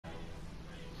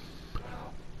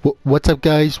What's up,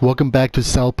 guys? Welcome back to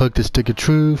South Park: The Stick of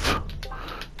Truth.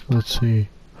 Let's see,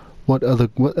 what other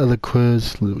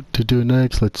quiz to do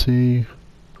next? Let's see.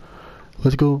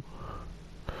 Let's go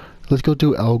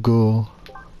do Al Gore.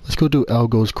 Let's go do Al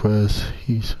Gore's quiz.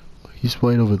 He's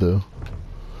right over there.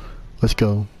 Let's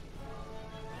go.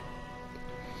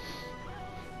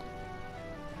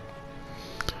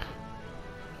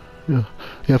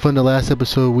 Yeah, from the last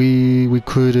episode we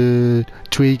recruited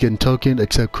Tweak and Token,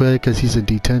 except Craig because he's in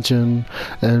detention,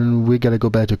 and we gotta go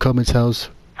back to Carmen's house.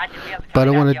 But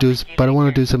I want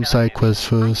to do some side quests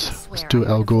first. Let's do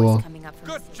Al Gore.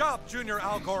 Good job, Junior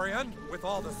Algorian. With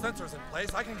all the sensors in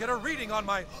place, I can get a reading on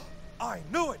my... I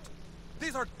knew it!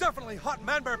 These are definitely hot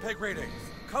Manbear Pig readings.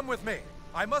 Come with me.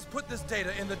 I must put this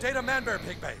data in the data Manbear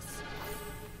Pig base.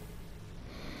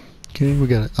 Okay, we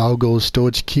got Al Gore's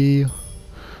storage key.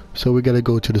 So we gotta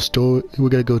go to the store. We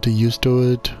gotta go to use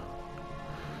storage.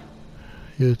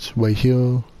 It's right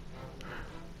here.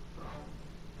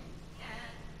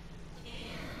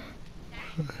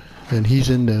 And he's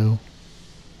in now.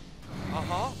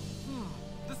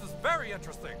 This is very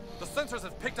interesting. The sensors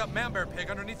have picked up Manbear Pig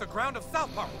underneath the ground of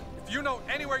South Park. If you know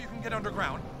anywhere you can get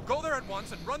underground, go there at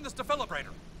once and run this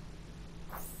defibrillator.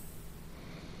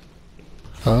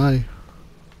 Aye.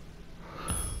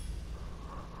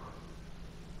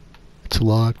 It's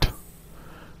locked.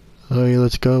 Alright,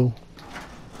 let's go.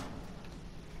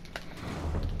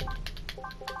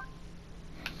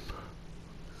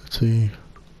 Let's see.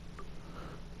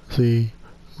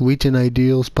 Reach an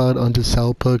ideal spot onto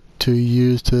South Park to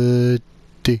use the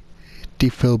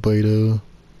defibrillator.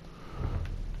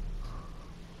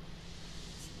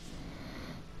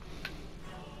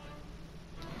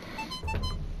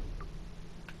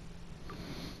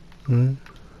 Alright.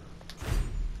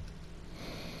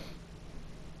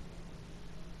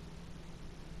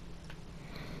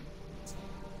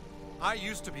 I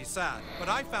used to be sad, but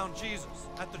I found Jesus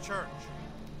at the church.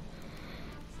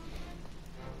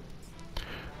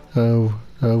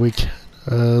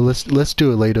 Let's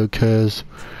do it later, cause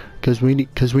we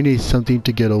need something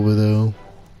to get over though.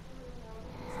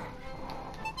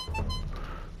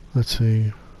 Let's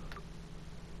see.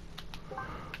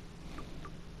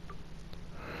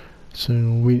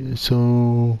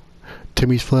 So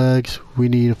Timmy's flags. We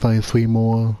need to find 3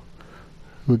 more.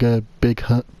 We got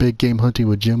big game hunting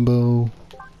with Jimbo.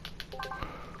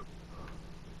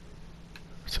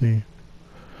 Let's see.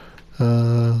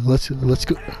 Let's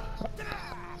go.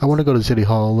 I want to go to City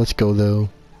Hall. Let's go though.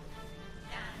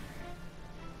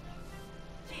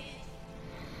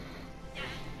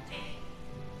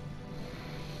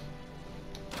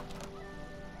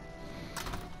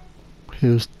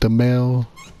 Here's the mail.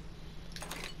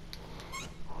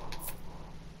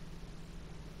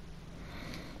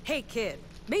 Hey kid,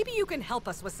 maybe you can help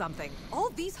us with something. All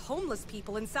these homeless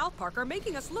people in South Park are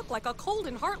making us look like a cold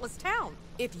and heartless town.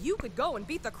 If you could go and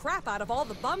beat the crap out of all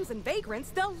the bums and vagrants,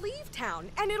 they'll leave town,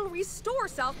 and it'll restore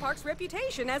South Park's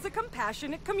reputation as a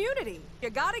compassionate community.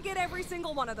 You gotta get every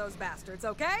single one of those bastards,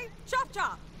 okay? Chop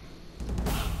chop!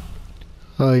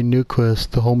 Alright, new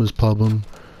quest, the homeless problem.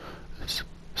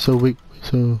 So we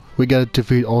gotta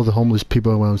defeat all the homeless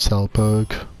people around South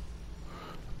Park.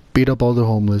 Beat up all the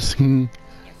homeless.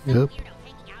 Yep.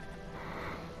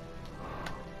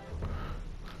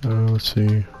 Let's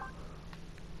see.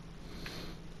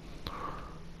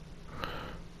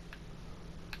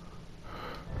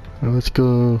 Let's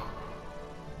go.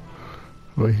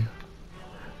 Wait.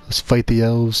 Let's fight the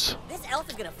elves. This elf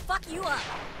is gonna fuck you up.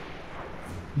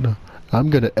 No, I'm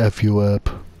gonna F you up.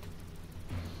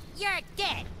 You're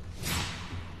dead.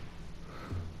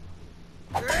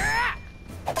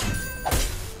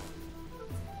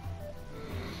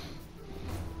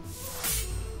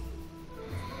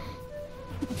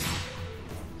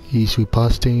 He's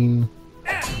reposting.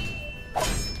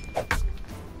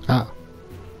 Ah.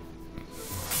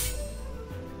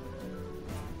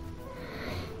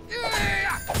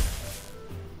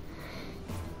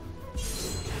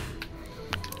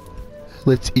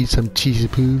 Let's eat some cheesy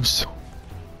poofs.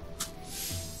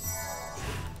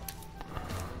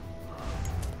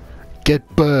 Get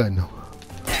burned.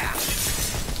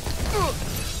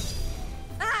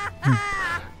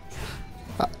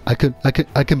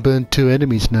 I can burn 2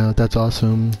 enemies now. That's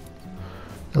awesome.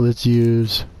 Let's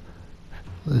use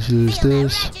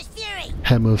this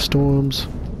Hammer of Storms.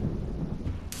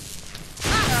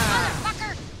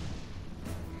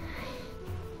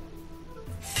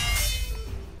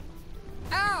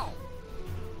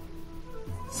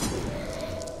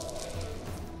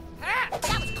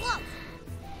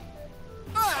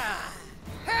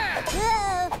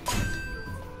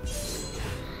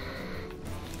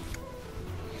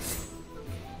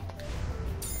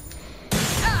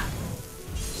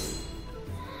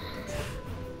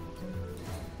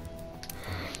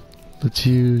 Let's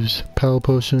use Power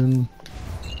Potion.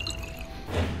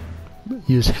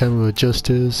 Use Hammer of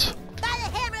Justice. By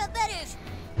the hammer of Butters!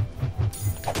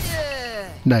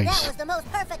 Nice. That was the most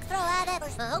perfect throw I've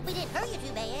ever. I hope we didn't hurt you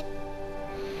too bad.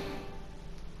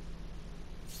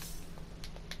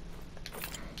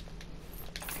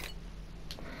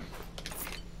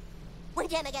 One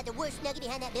time I got the worst nugget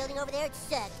behind that building over there. It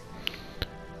sucked.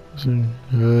 So,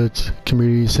 it's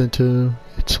community center.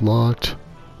 It's locked.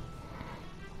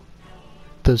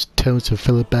 There's towns to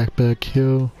fill it back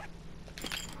here.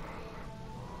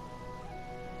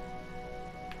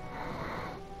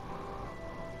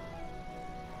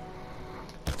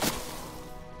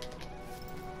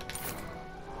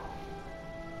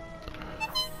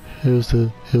 Here's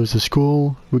the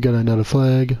school. We got another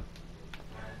flag.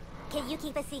 Can you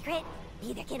keep a secret?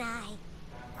 Neither can I.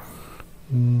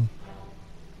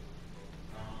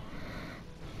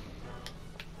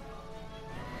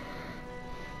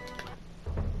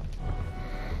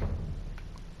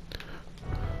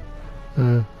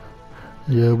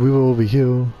 Yeah, we were over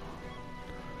here.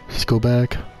 Let's go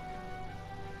back.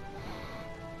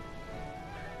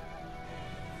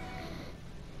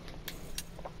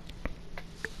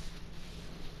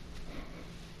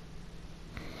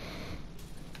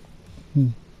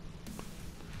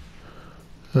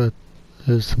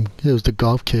 There's the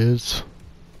golf kids.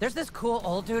 There's this cool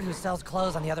old dude who sells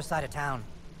clothes on the other side of town.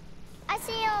 I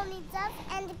see only death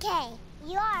and decay.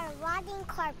 You are a rotting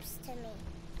corpse to me.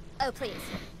 Oh, please.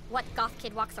 What goth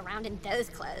kid walks around in those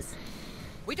clothes?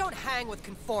 We don't hang with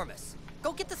conformists.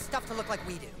 Go get the stuff to look like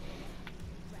we do.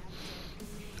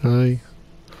 Hi.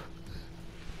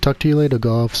 Talk to you later,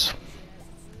 Goths.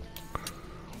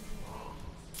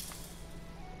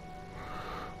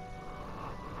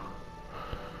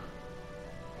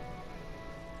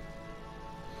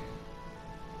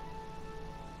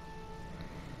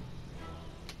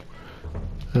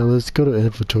 Now let's go to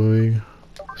inventory.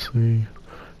 See,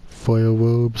 fire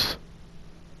robes.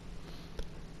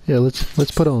 Yeah,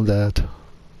 let's put on that.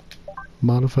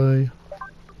 Modify.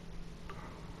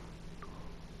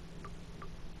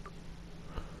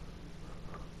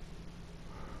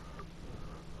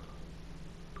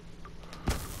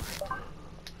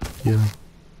 Yeah.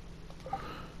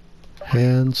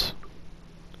 Hands.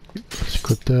 Let's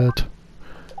equip that.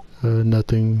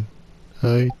 Nothing.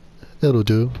 Alright, that'll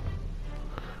do.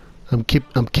 I'm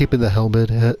keeping the helmet.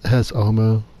 It has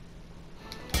armor.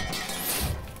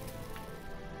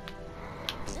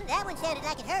 That one sounded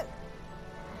like it hurt.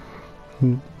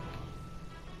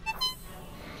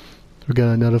 We got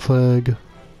another flag.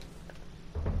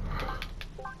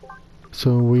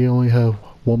 So we only have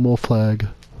one more flag.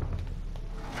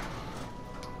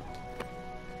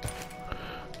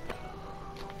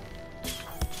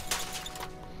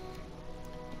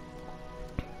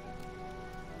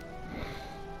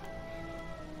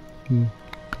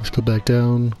 Let's go back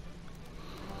down.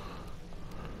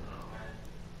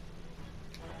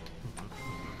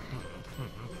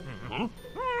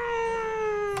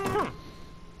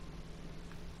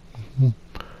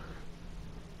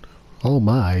 Oh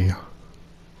my.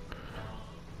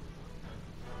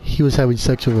 He was having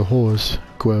sex with a horse.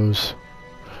 Gross.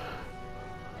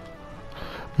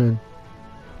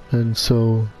 And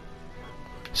so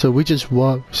we just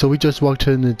walked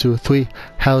into 3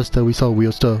 houses that we saw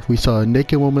weird stuff. We saw a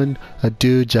naked woman, a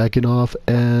dude jacking off,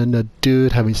 and a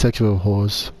dude having sex with a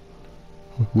horse.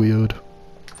 Weird.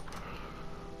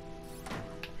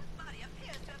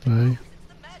 Right.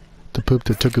 The poop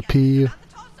that took a pee.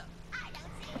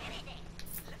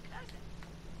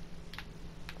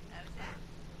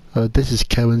 This is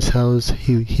Kevin's house.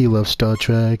 He loves Star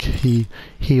Trek. He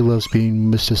loves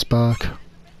being Mr. Spock.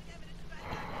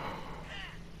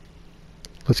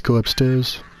 Let's go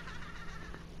upstairs.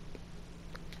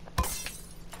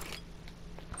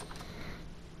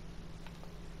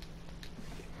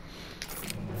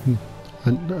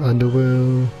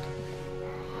 Underwear.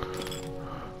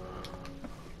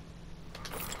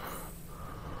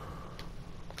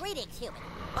 Greetings, human.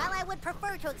 While I would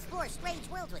prefer to explore strange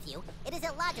worlds with you, it is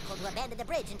illogical to abandon the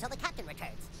bridge until the captain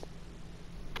returns.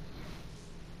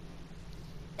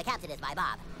 The captain is my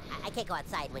Bob. I can't go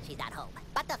outside when she's not home.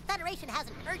 But the Federation has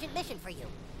an urgent mission for you.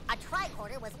 A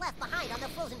tricorder was left behind on the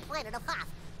frozen planet of Hoth.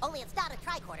 Only it's not a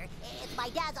tricorder, it's my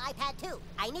dad's iPad 2.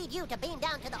 I need you to beam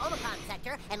down to the Omicron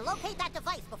sector and locate that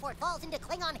device before it falls into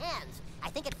Klingon hands. I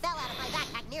think it fell out of my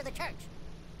backpack near the church.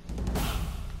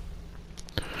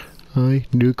 Hi,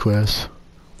 new quest.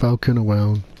 Falcon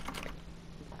around.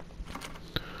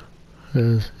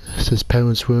 It's his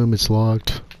parents' room, it's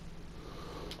locked.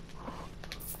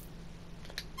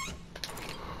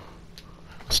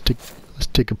 Let's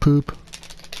take a poop.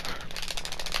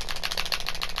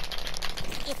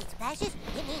 wishes,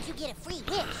 it means you get a free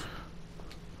wish.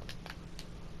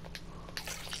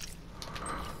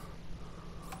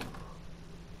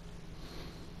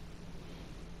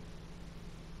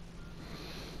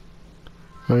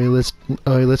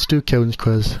 Alright, let's do Kevin's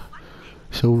quest.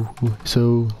 So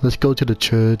let's go to the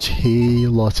church. He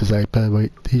lost his iPad,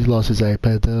 right? He lost his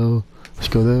iPad though. Let's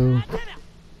go there.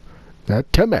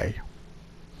 Not Timmy.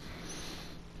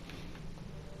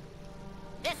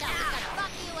 This elf is gonna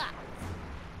fuck you up.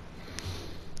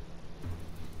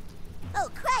 Oh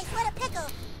Christ, what a pickle!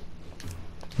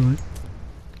 Alright.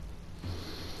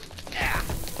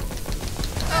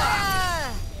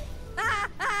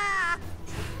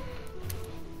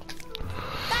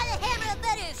 By the hammer of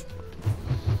Venus!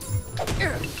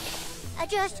 I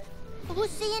just was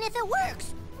seeing if it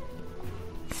works.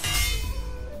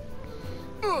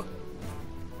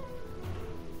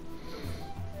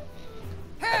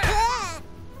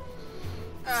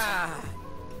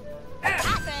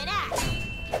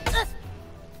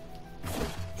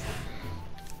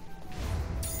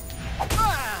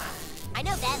 I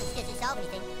know Davins doesn't solve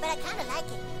anything, but I kind of like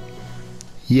it.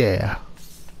 Yeah.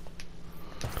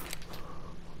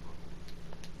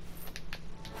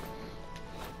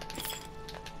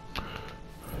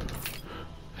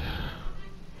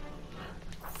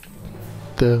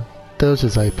 That was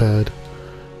his iPad.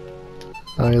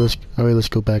 Alright, let's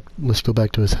go back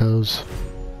to his house.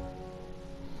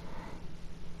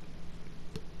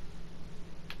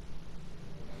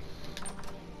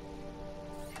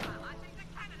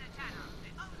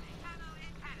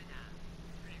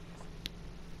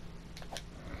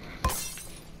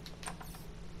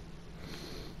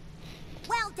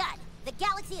 Well done! The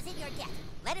galaxy is in your debt.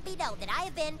 Let it be known that I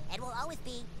have been and will always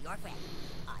be your friend.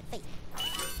 On Facebook.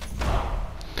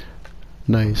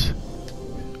 Nice.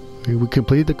 We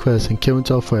completed the quest and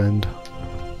Kevin's our friend.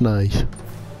 Nice.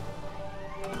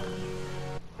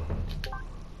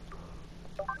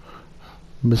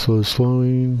 Missile is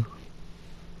slowing.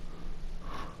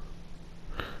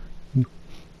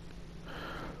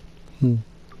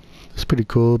 It's pretty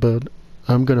cool, but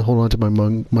I'm gonna hold on to my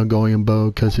Mongolian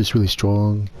bow because it's really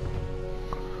strong.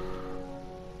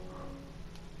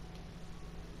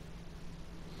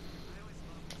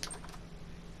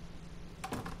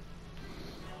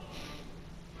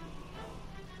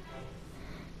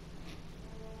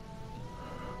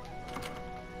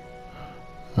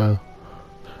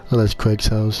 Oh, that's Craig's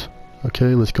house.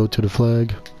 Okay, let's go to the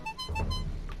flag.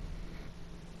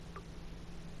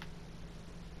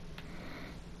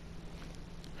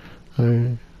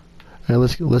 Alright,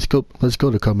 let's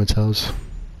go to Comet's house.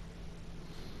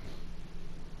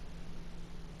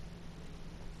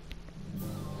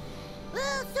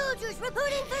 Well, soldiers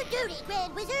reporting for duty,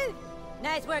 Grand Wizard.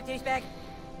 Nice work, douchebag.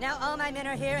 Now all my men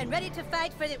are here and ready to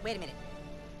fight for the... Wait a minute.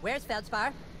 Where's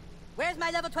Feldspar? Where's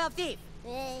my level 12 thief?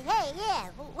 Hey, yeah,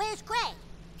 where's Craig?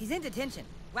 He's in detention.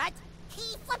 What? He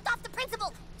flipped off the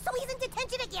principal, so he's in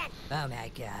detention again. Oh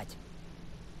my god.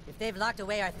 If they've locked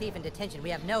away our thief in detention, we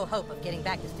have no hope of getting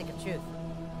back the Stick of Truth.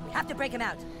 We have to break him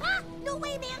out. Ah, no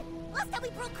way, man. Last time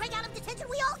we broke Craig out of detention,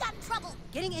 we all got in trouble.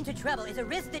 Getting into trouble is a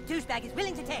risk that douchebag is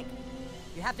willing to take.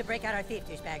 You have to break out our thief,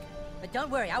 douchebag. But don't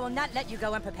worry, I will not let you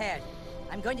go unprepared.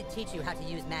 I'm going to teach you how to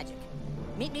use magic.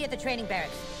 Meet me at the training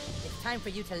barracks. It's time for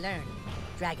you to learn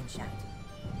Dragon Shout.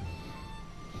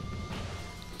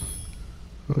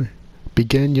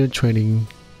 Begin your training.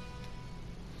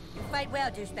 You fight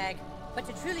well, douchebag. But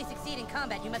to truly succeed in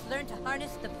combat, you must learn to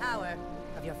harness the power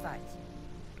of your farts.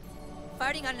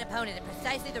 Farting on an opponent at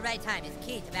precisely the right time is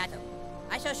key to battle.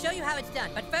 I shall show you how it's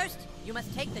done, but first, you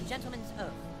must take the gentleman's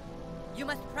oath. You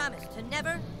must promise to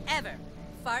never, ever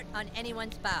fart on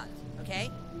anyone's balls, okay?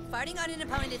 Farting on an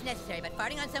opponent is necessary, but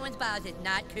farting on someone's balls is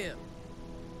not cool.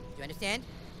 Do you understand?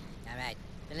 All right,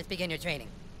 then let's begin your training.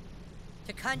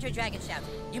 To conjure Dragon Shout,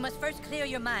 you must first clear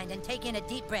your mind and take in a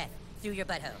deep breath through your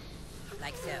butthole.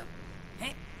 Like so.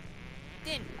 Huh?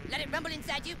 Then, let it rumble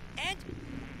inside you, and...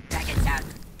 Dragon Shout!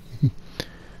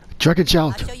 Dragon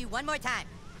Shout! I'll show you one more time.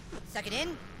 Suck it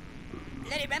in.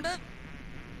 Let it rumble.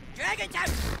 Dragon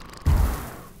Shout!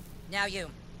 Now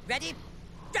you. Ready?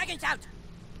 Dragon Shout!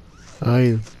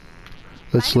 Alright.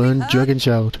 Let's learn Dragon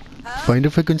Shout. Find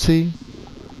a frequency.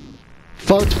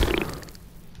 Fart!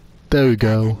 There we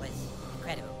go. That was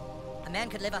incredible. A man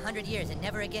could live 100 years and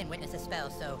never again witness a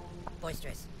spell so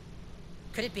boisterous.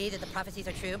 Could it be that the prophecies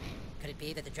are true? Could it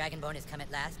be that the Dragonborn has come at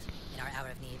last, in our hour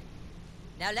of need?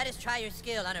 Now let us try your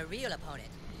skill on a real opponent.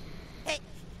 Hey,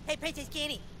 Princess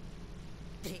Kenny.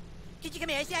 Could you come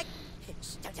here a sec?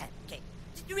 Shh, don't tell him. Okay.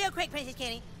 Just real quick, Princess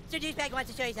Kenny. Sir Douchebag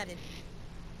wants to show you something.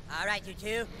 All right, you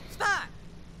two. Spar!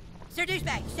 Sir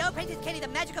Douchebag, show Princess Kenny the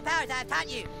magical powers I have taught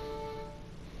you.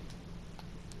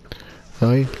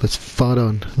 Alright, let's fight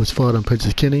on. Let's fight on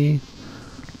Princess Kenny.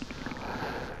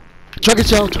 Dragon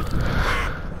Shout!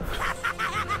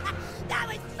 That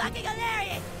was fucking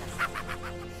hilarious!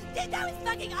 Dude, that was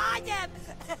fucking awesome!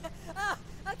 Oh,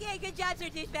 okay, good job, Sir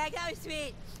Douchebag. That was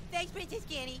sweet. Thanks, Princess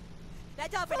Kenny.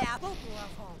 That's all for now.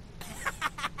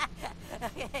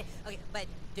 Okay, but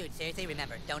dude, seriously,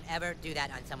 remember, don't ever do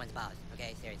that on someone's balls.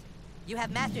 Okay, seriously. You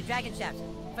have mastered Dragon Shafts.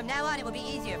 From now on, it will be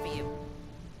easier for you.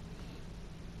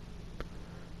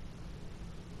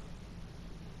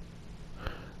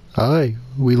 Alright,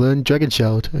 we learned Dragon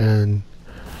Shout, and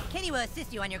Kenny will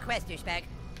assist you on your quest, douchebag.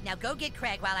 Now go get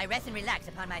Craig while I rest and relax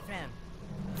upon my throne.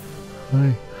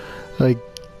 alright, like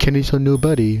Kenny's our new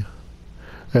buddy.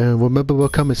 And remember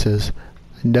what comment says: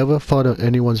 never fight on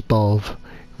anyone's balls.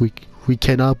 We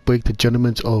cannot break the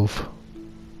gentleman's oath.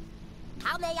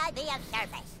 How may I be of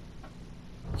service?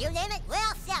 You name it,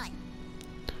 we'll sell it.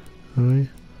 Alright.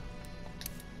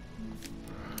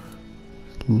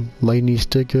 Lightning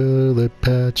sticker, lip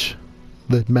patch,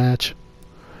 lip match.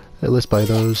 Let's buy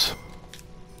those.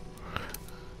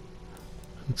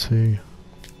 Let's see.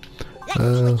 Let's see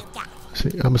what you got. See,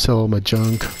 I'm gonna sell all my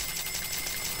junk.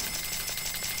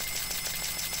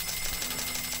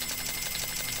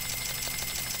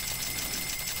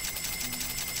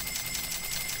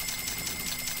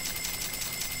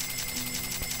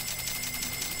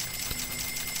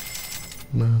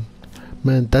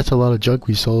 Man, that's a lot of junk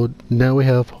we sold. Now we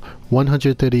have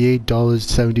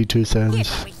 $138.72. Here's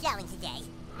what we're selling today.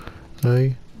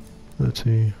 Alright, let's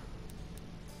see.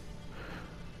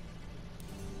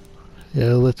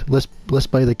 Yeah, let's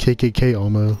buy the KKK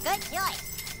armor. Good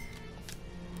choice.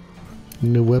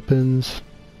 New weapons.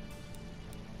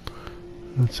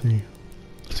 Let's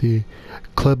see.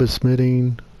 Club of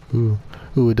smithing. Ooh,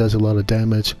 it does a lot of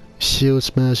damage. Shield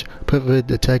smash.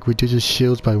 Perfect attack reduces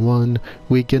shields by 1.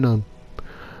 Weaken on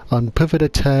perfect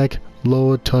attack.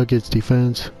 Lower target's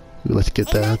defense. Ooh, let's get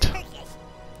that.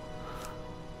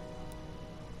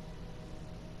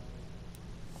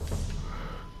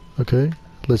 Okay,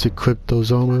 let's equip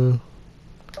those armor.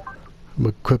 I'm gonna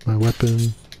equip my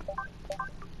weapon.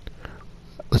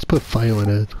 Let's put fire in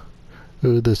it.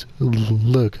 Ooh,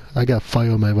 look, I got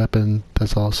fire on my weapon.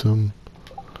 That's awesome.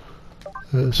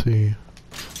 Let's see.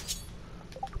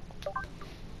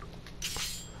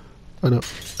 Oh no,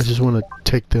 I just want to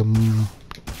take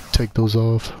those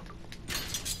off.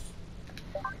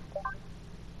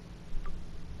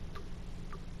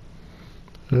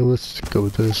 Let's go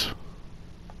with this.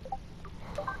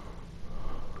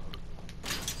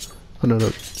 Oh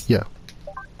no, yeah.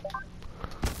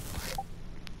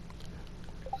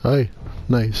 Alright,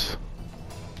 nice.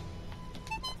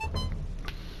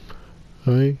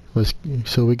 Alright,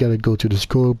 so we gotta go to the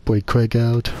school, break Craig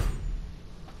out.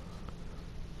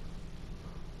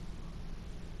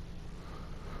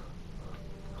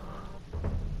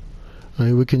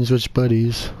 Alright, we can switch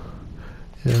buddies.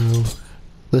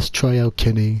 Let's try out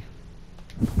Kenny.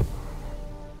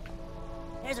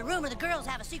 There's a rumor the girls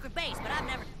have a secret base, but I've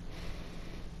never...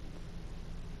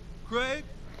 Craig,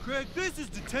 this is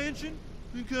detention,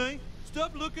 okay?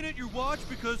 Stop looking at your watch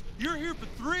because you're here for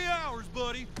 3 hours,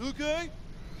 buddy, okay?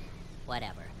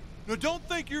 Whatever. Now don't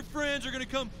think your friends are gonna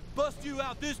come bust you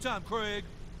out this time, Craig.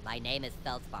 My name is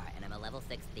Feldspar, and I'm a level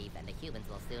 6 thief, and the humans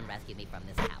will soon rescue me from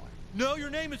this tower. No, your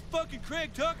name is fucking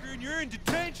Craig Tucker, and you're in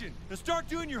detention. Now start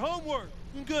doing your homework.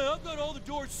 Okay, I've got all the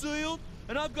doors sealed,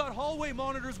 and I've got hallway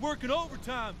monitors working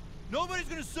overtime. Nobody's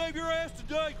gonna save your ass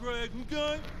today, Craig,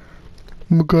 okay?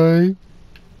 Okay.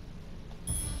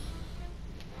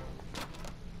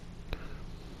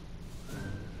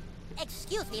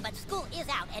 Excuse me, but school is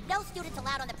out, and no students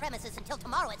allowed on the premises until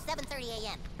tomorrow at 7:30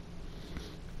 a.m.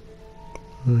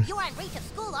 You are in breach of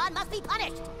school law and must be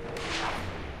punished.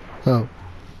 Oh.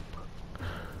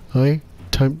 Alright,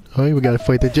 alright, we gotta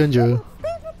fight the ginger.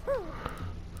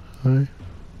 Alright.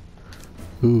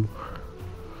 Ooh.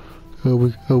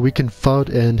 Oh, we can fight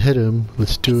and hit him.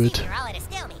 Let's do it.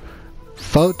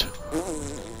 Fight.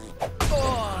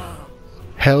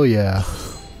 Hell yeah.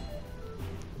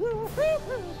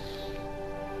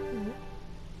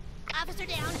 Officer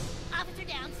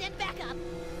down, send backup.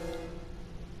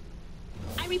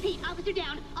 I repeat, officer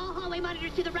down, all hallway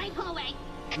monitors to the right hallway.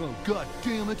 Oh, god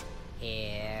damn it.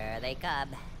 Here they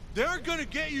come. They're gonna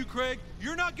get you, Craig.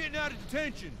 You're not getting out of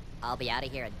detention. I'll be out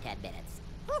of here in 10 minutes.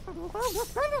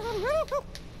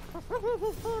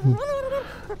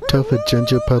 Tough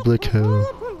ginger public hell.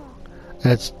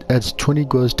 Adds 20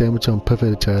 gross damage on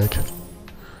perfect attack.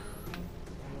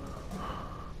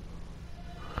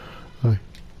 Alright.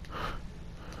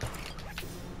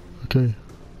 Okay.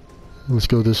 Let's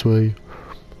go this way.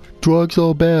 Drugs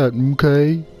are bad,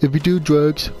 okay? If you do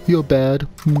drugs, you're bad,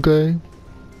 okay?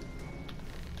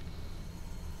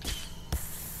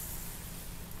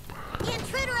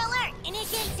 Intruder alert!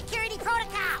 Initiating security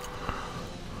protocol!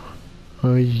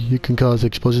 You can cause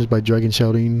explosions by dragging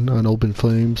shouting on open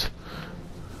flames.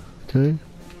 Okay.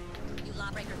 You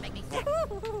lawbreakers make me sick.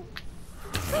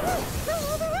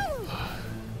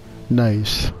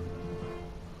 Nice.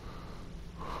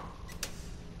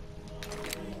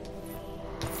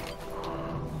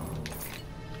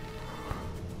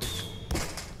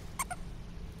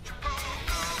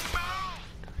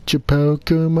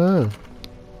 Chipokuma.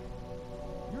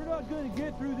 You're not going to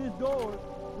get through this door.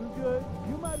 Okay?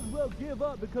 You might as well give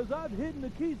up because I've hidden the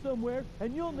key somewhere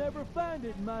and you'll never find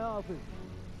it in my office.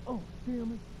 Oh,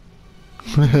 damn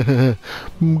it.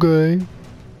 Okay.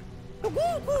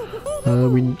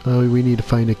 We need to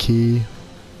find a key.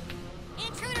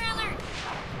 Intruder alert!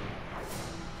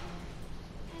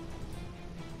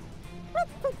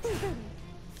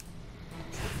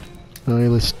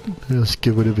 Alright, let's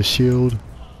get rid of the shield.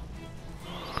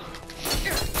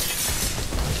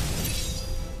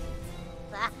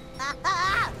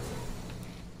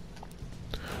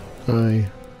 Alright.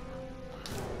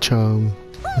 Chum.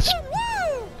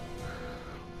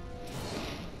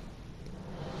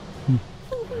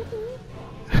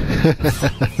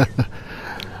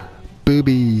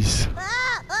 Boobies.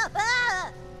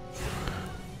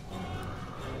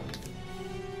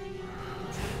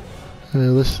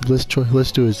 Let's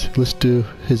do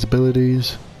his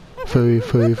abilities. Furry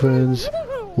friends,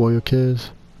 warrior kiss.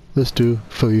 Let's do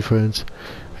furry friends.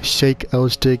 Shake L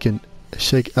stick and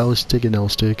L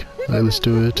stick. Alright, let's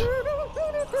do it.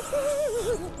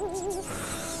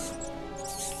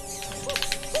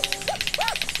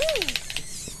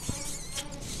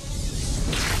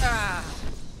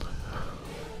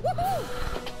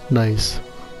 Nice.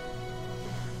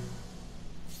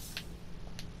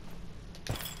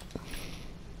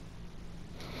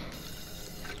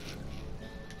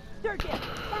 The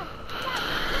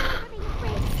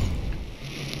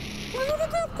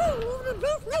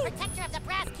protector of the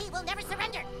brass key will never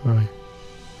surrender. Alright.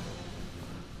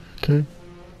 Okay.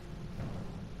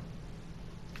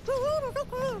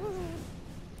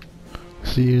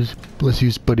 Let's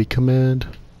use buddy command.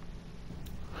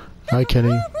 Hi,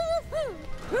 Kenny.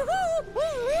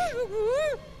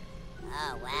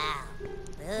 Oh wow,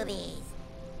 boobies.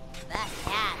 Bust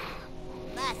up.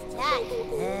 Bust up.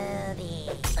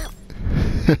 Boobies.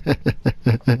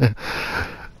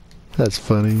 That's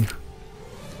funny.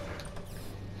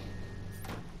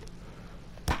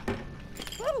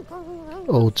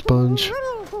 Old sponge.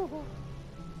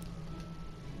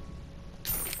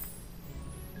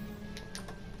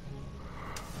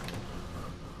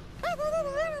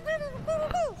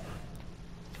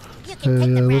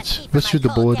 Let's shoot the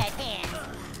board.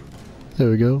 There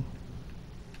we go.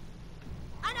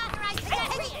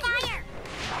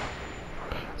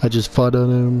 I just fought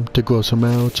on him to gross him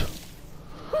out.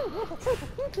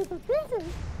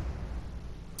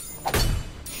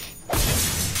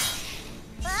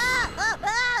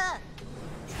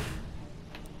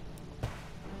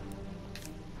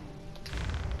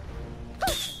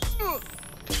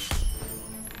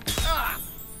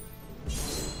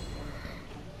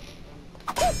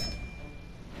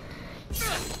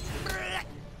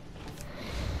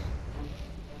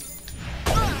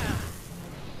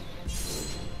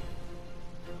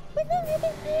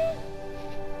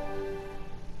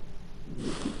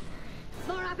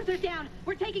 More officers down.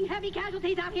 We're taking heavy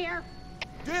casualties out here.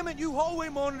 Damn it, you hallway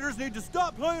monitors need to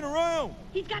stop playing around.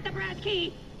 He's got the brass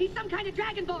key. He's some kind of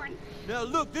dragonborn. Now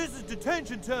look, this is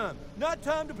detention time, not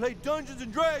time to play Dungeons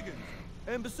and Dragons.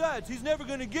 And besides, he's never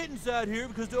gonna get inside here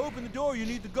because to open the door you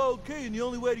need the gold key, and the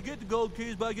only way to get the gold key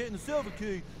is by getting the silver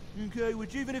key. Okay,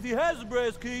 which even if he has the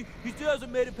brass key, he still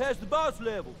hasn't made it past the boss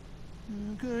level.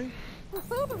 Okay.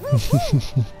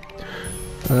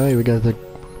 Alright, we got the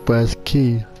brass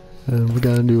key. And we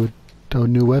got a new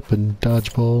weapon,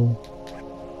 dodgeball.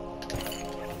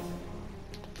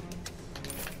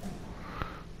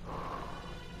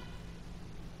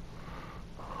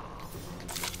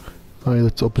 Alright,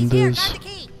 let's open this.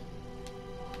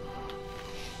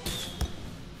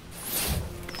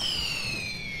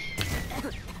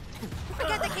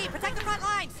 Forget the key! Protect the front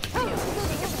lines!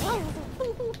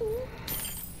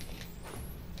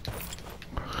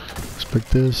 Let's pick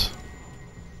this.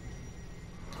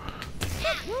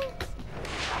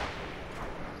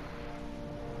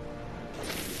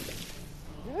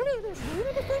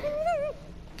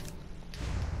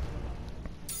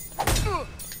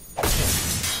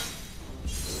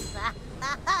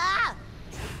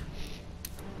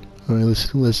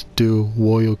 Alright, let's do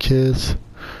Royal Kiss.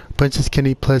 Princess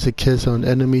Kenny plays a kiss on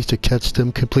enemies to catch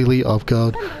them completely off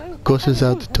guard. Gushes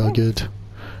out the target.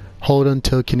 Hold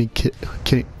until Kenny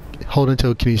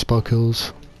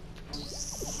sparkles.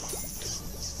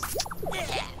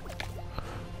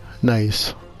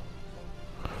 Nice.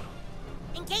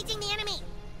 Engaging the enemy.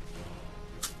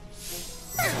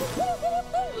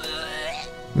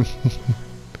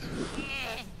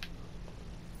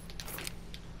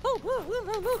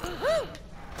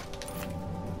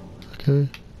 Okay.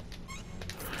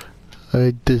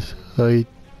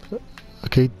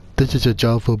 Okay, this is a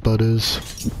job for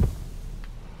Butters.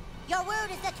 Your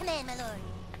word is the command, my lord.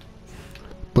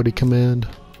 Buddy command.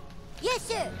 Yes,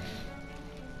 sir.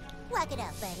 Walk it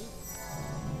up, buddy.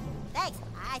 Thanks.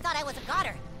 I thought I was a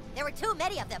goner. There were too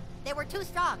many of them. They were too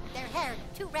strong. Their hair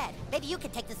too red. Maybe you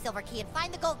can take the silver key and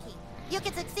find the gold key. You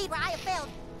can succeed where I have failed.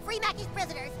 Free Mackey's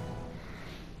prisoners.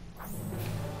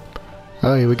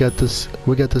 Alright, we got the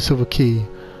silver key.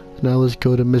 Now let's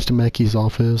go to Mr. Mackey's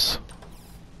office.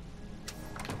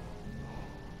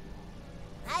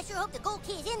 I sure hope the gold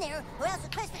key is in there, or else the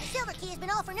quest for the silver key has been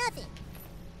all for nothing.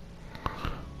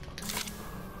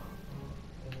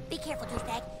 Be careful,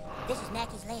 douchebag. This is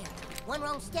Mackey's lair. One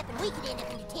wrong step and we could end up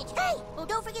in detention. Hey! Oh,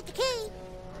 don't forget the key!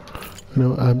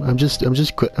 No, I'm just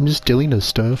stealing this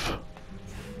stuff.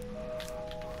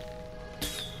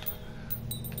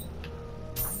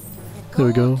 There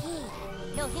we go.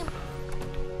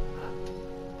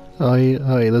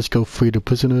 Alright, let's go free the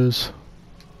prisoners.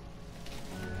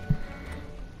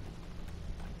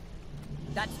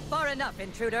 That's far enough,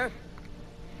 intruder.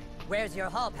 Where's your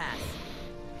hall pass?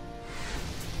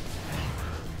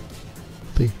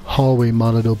 The hallway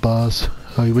monitor boss.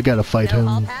 Alright, we gotta fight No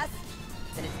hall him. pass?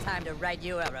 Then it's time to write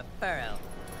you a referral.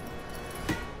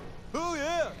 Oh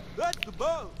yeah, that's the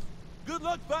boss. Good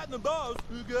luck fighting the boss,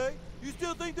 okay? You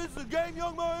still think this is a game,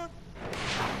 young man?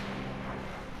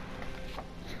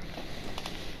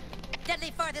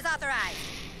 Deadly Fourth is authorized.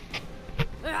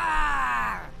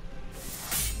 Rawr!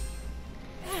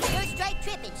 You're straight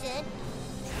tripping, son.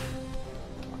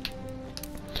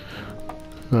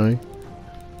 Alright.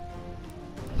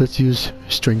 Let's use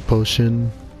Strength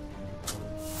Potion.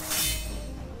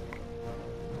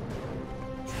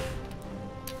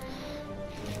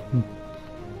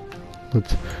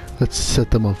 Let's set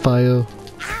them on fire. By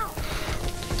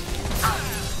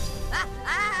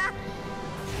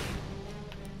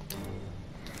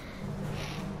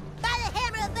the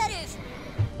hammer of Butters!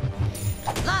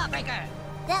 Lawbreaker!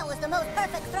 That was the most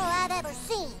perfect throw I've ever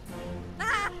seen.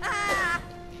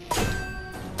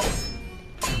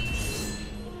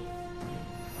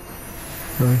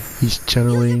 He's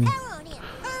channeling.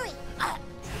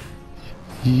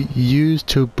 Used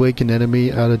to break an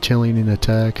enemy out of channeling an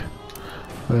attack.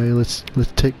 Alright, let's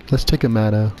take a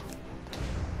mana.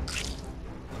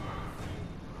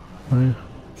 Alright.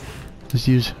 Let's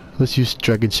use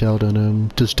Dragon Shout on him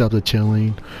to stop the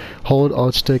channeling. Hold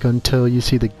Alt stick until you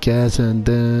see the gas and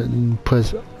then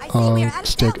press Alt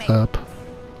stick up.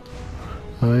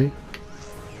 Alright.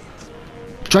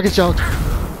 Dragon Shout!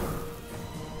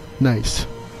 Nice.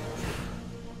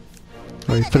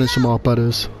 Alright, finish him off,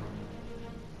 Butters.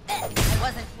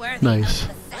 Nice.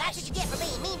 That's what you get for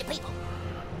being mean to people.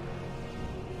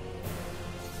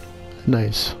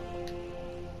 Nice.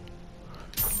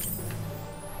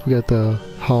 We got the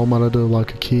hall monitor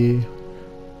locker key.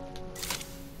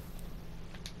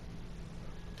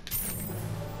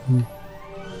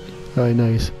 Alright,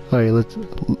 nice. Alright,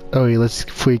 let's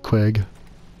free Craig.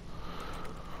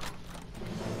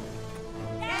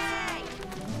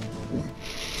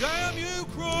 Damn you,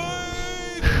 Craig!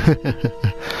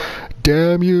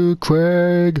 Damn you,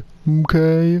 Craig.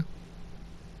 Okay.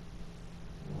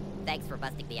 Thanks for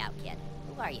busting me out, kid.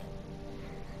 Who are you?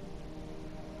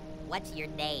 What's your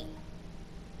name?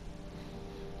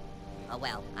 Oh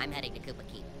well, I'm heading to Koopa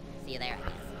Keep. See you there, I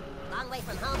guess. Long way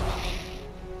from home,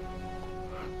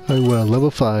 Logan. Alright, well,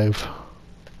 level 5.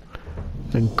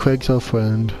 And Craig's our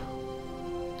friend.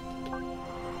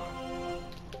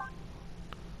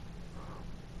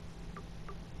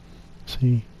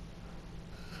 See.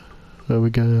 We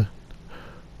got a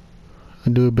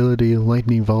new ability,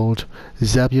 Lightning Vault.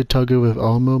 Zap your target with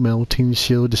armor, melting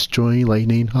shield, destroying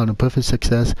lightning. On a perfect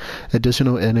success,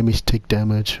 additional enemies take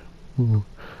damage. Ooh.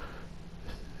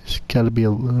 It's gotta be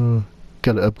a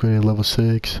gotta upgrade level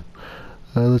 6.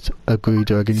 Let's upgrade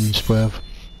Dragon's Breath.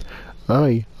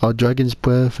 Alright, our Dragon's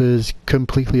Breath is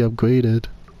completely upgraded.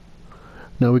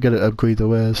 Now we gotta upgrade the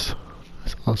rest.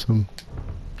 That's awesome.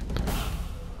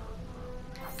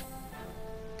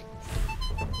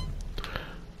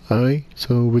 Alright,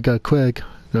 so we got Craig.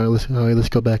 Alright, let's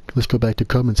go back. Let's go back to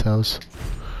Carmen's house.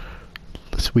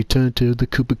 Let's return to the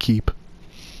Cooper Keep.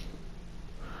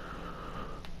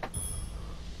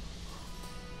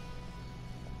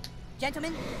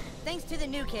 Gentlemen, thanks to the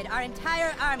new kid, our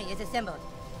entire army is assembled.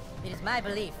 It is my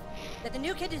belief that the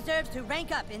new kid deserves to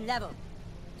rank up in level.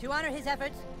 To honor his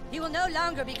efforts, he will no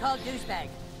longer be called Douchebag.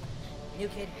 New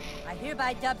kid, I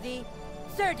hereby dub thee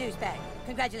Sir Douchebag.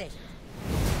 Congratulations.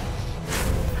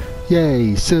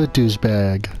 Yay, Sir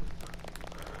Douchebag.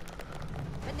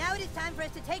 But now it is time for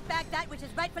us to take back that which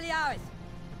is rightfully ours.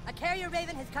 A carrier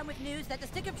raven has come with news that the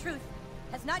Stick of Truth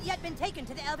has not yet been taken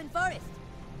to the Elven Forest.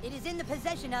 It is in the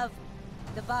possession of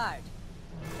the Bard.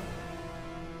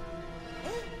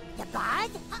 The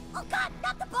Bard? Oh god,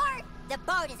 not the Bard! The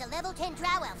Bard is a level 10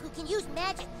 drow elf who can use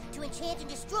magic to enchant and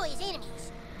destroy his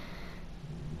enemies.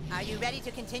 Are you ready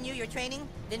to continue your training?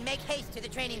 Then make haste to the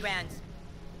training grounds.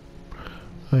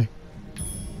 Hi.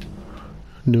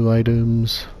 New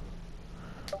items.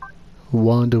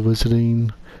 Wand of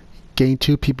Wizarding. Gain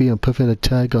 2 PP on perfect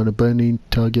attack on a burning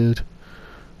target.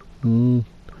 No,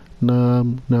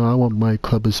 I want my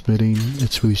Club of Smithing.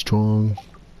 It's really strong.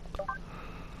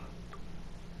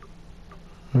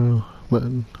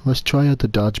 Let's try out the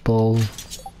dodgeball.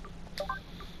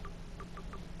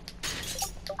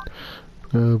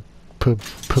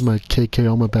 Put my KK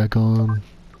armor back on.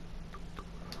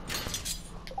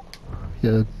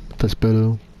 Yeah, that's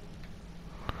better.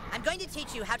 I'm going to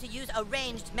teach you how to use a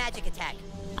ranged magic attack.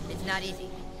 It's not easy,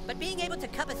 but being able to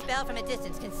cup a spell from a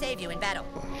distance can save you in battle.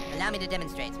 Allow me to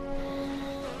demonstrate.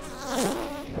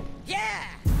 Yeah!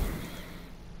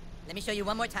 Let me show you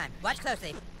one more time. Watch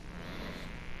closely.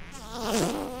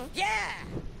 Yeah!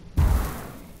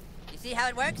 You see how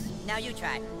it works? Now you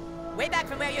try. Way back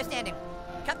from where you're standing.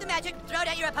 Cup the magic, throw it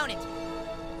at your opponent.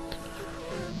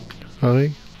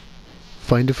 Alright.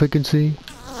 Find the frequency.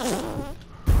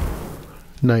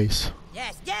 Nice.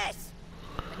 Yes, yes!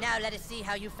 But now let us see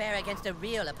how you fare against a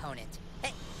real opponent.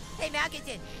 Hey,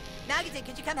 Malkinson! Malkinson,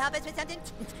 could you come help us with something?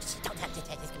 Don't touch this,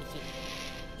 it's gonna be cute.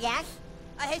 Yes?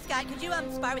 Hey, Scott, could you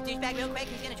spar with Douchebag real quick?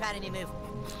 He's gonna try a new move.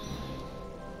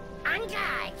 On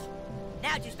guard!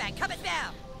 Now, Douchebag, cup a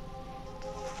spell!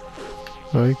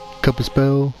 Alright, cup a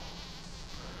spell.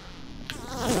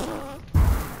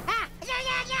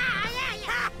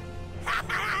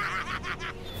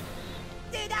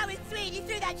 Dude, that was sweet! You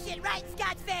threw that shit right in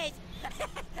Scott's face!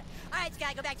 Alright,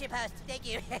 Scott, go back to your post. Thank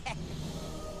you.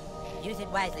 Use it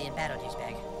wisely in battle,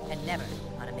 Douchebag, and never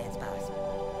on a man's boss.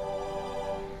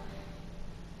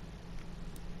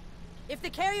 If the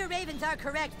carrier ravens are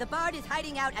correct, the Bard is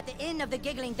hiding out at the Inn of the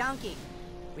Giggling Donkey.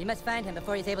 We must find him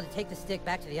before he's able to take the stick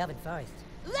back to the Elven Forest.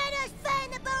 Let us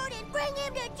find the Bard and bring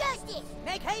him to justice!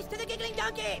 Make haste to the Giggling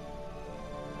Donkey!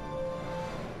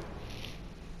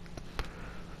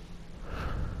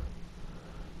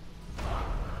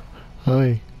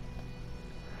 Alright.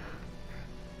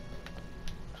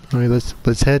 Alright,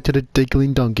 let's head to the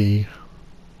Giggling Donkey.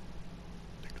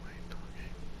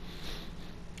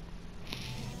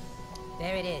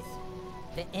 There it is.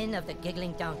 The Inn of the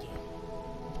Giggling Donkey.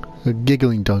 A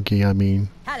Giggling Donkey, I mean.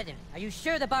 Paladin, are you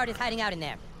sure the Bard is hiding out in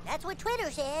there? That's what Twitter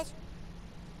says.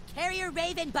 Carrier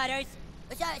Raven, Butters!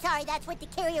 Sorry, that's what the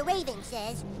carrier raven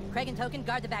says. Craig and Token,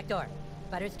 guard the back door.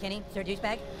 Butters, Kenny, Sir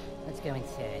Douchebag, let's go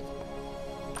inside.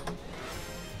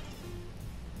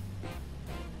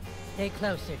 Stay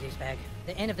close, Sir Douchebag.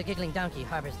 The Inn of the Giggling Donkey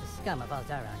harbors the scum of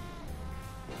Alzaron.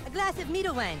 A glass of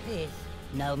meadle wine, please.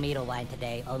 No meadle wine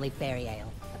today, only fairy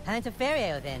ale. A pint of fairy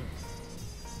ale, then.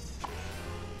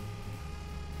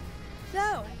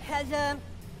 So, has,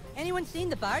 anyone seen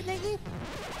the Bard lately?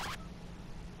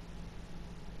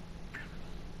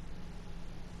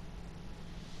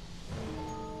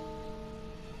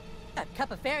 A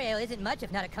cup of fairy ale isn't much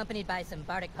if not accompanied by some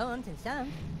bardic poems and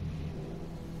songs.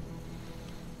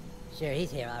 Sure,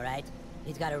 he's here, all right.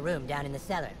 He's got a room down in the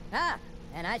cellar. Ah,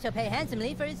 and I shall pay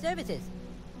handsomely for his services.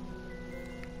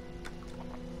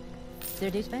 Sir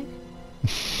Douchebag?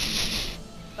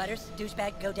 Butters,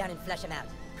 Douchebag, go down and flush him out.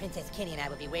 Princess Kenny and I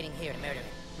will be waiting here to murder him.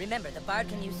 Remember, the Bard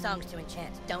can use songs to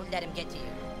enchant. Don't let him get to you.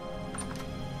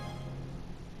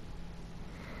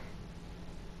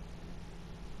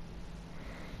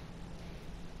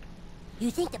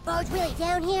 You think the Bard's really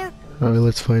down here? Alright,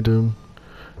 let's find him.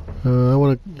 I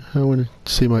wanna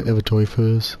see my inventory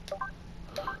first.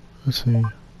 Let's see.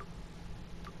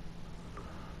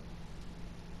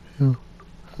 Yeah.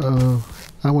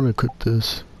 I wanna equip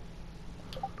this.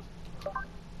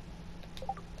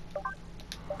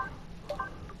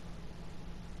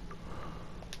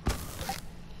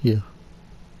 Yeah.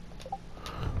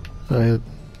 Alright,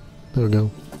 there we go.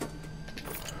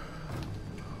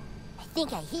 I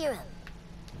think I hear him.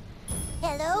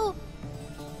 Hello?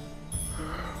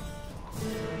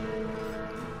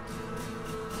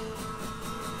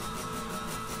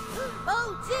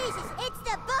 Oh, Jesus, it's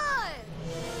the bird!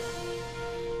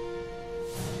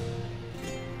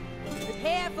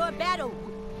 Prepare for battle,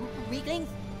 weaklings.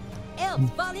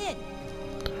 Elves, fall in.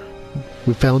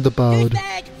 We found the bird.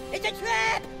 Douchebag! It's a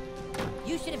trap!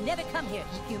 You should have never come here,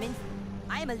 humans.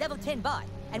 I am a level 10 bard,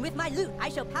 and with my loot, I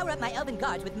shall power up my elven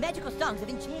guards with magical songs of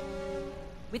enchant.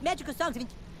 With magical songs of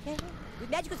enchant. With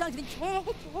magical songs of enchant.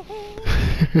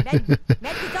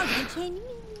 Magical songs of enchant.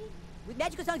 With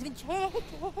magical songs of enchant.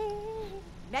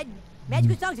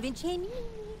 Magical songs of enchant.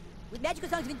 With magical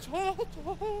songs of enchant.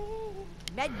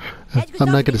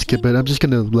 I'm not gonna skip it. I'm just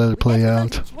gonna let it play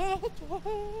out.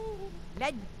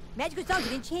 Magical songs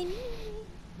of enchant.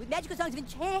 With magical songs of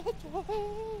enchant.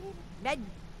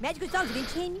 Magical songs of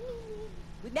enchant.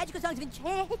 With magical songs of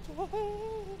enchant.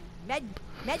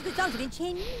 Magical songs of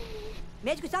enchantment.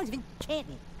 Magical songs of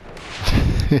enchantment.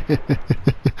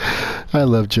 I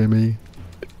love Jimmy.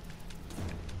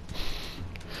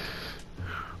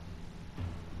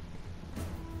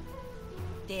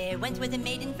 There once was a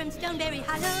maiden from Stoneberry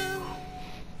Hollow.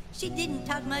 She didn't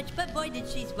talk much, but boy did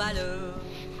she swallow.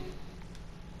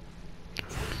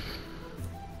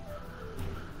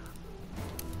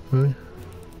 Right.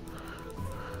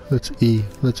 Let's eat.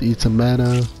 Let's eat some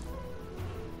mana.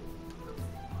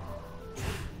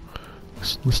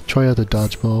 Let's try out the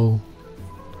dodgeball.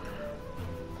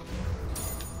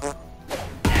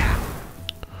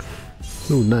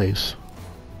 Oh, nice.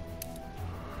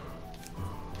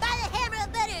 By the hammer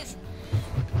of Bitters!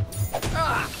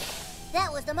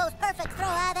 That was the most perfect throw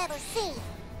I've ever seen.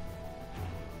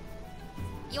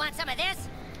 You want some of this?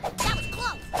 That was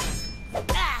close.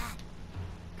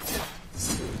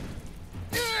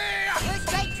 You're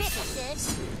straight tricky, Sid.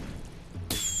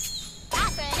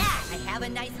 After that, I have a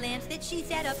nice lance that she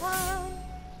set upon.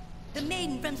 The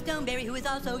maiden from Stoneberry who is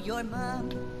also your mom.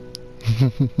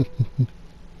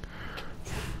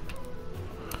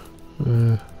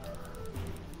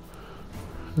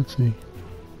 Let's see.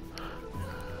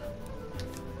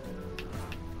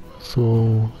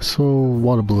 So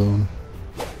water balloon.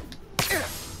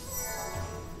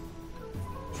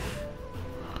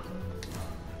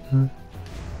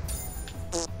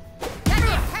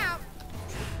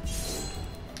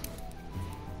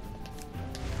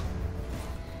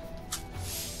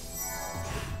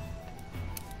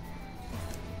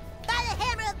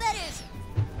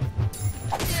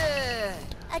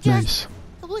 Nice.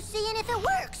 We're seeing if it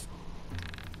works.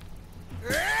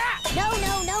 No.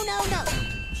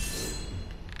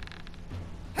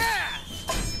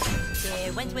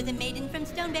 There once was a maiden from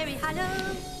Stoneberry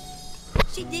Hollow.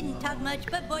 She didn't talk much,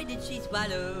 but boy did she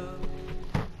swallow.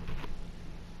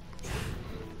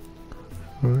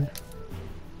 Alright.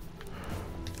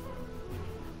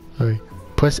 Alright.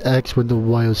 Press X when the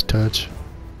wires touch.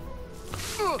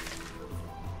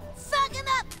 Fuck him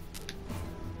up!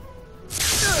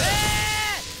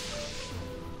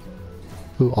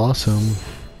 Ooh, awesome.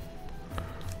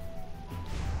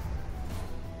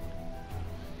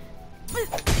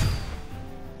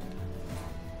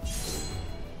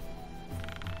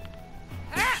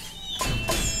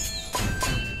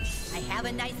 I have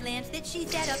a nice lance that she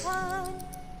set upon.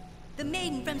 The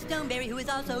maiden from Stoneberry who is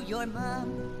also your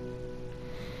mom.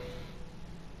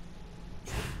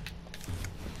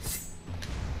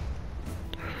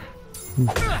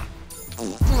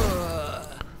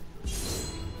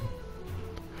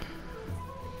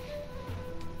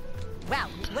 Wow,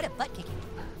 what a butt kicking.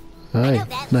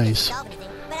 Alright, nice.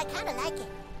 But I kinda like it.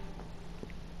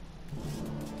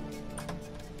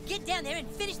 Get down there and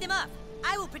finish them off.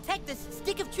 I will protect the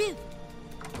stick of truth.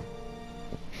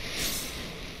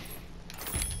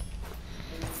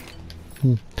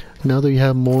 Now that you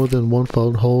have more than one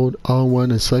phone, hold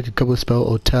R1 and select a couple spell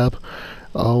or tap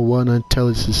R1 until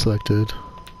it is selected.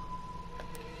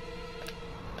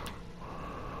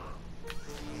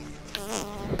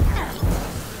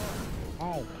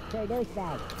 Hey, Sir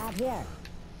Douchebag, out here.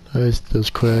 There's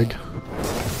Craig.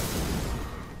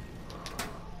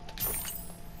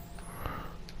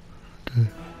 Okay.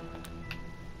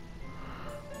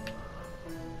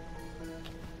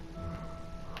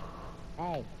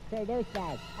 Hey, Sir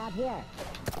Douchebag, out here.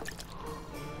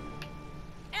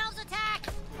 Elves attack!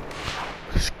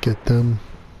 Let's get them.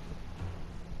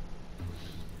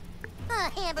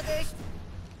 Hamburgers.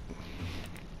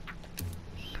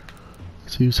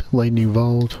 Let's use Lightning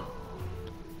Vault.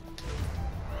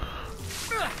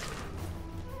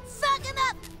 Fuck him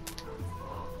up!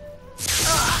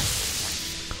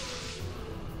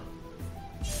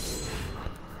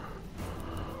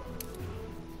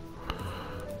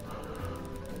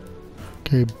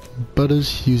 Okay,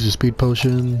 Butters, use a speed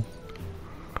potion.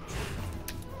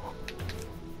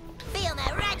 Feel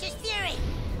my righteous fury!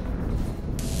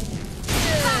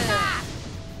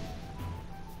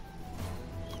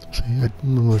 See,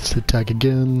 let's attack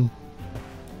again.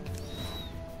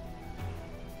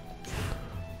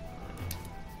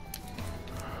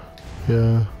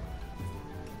 Yeah.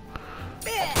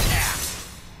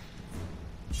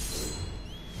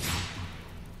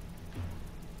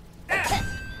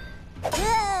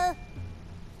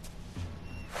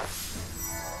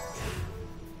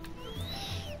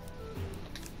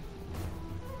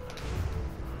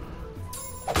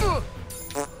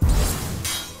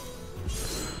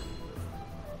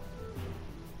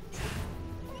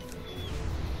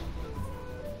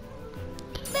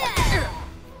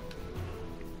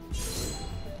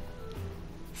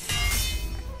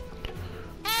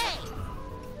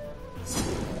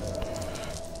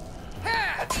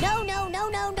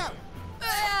 No.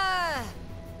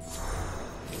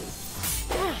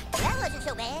 That wasn't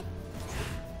so bad.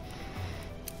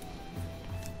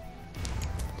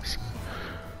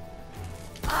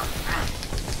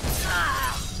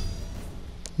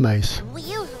 Nice. We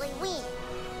usually win.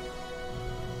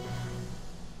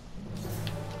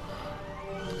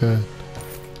 Good.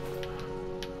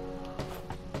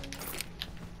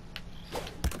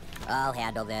 I'll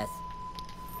handle this.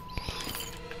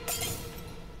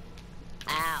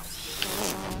 Ow.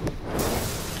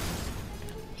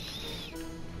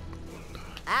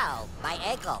 Ow, my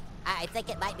ankle. I think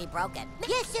it might be broken.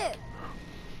 Yes, sir.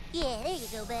 Yeah, there you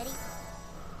go, buddy.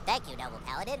 Thank you, Noble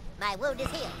Paladin. My wound is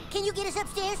healed. Can you get us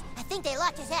upstairs? I think they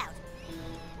locked us out.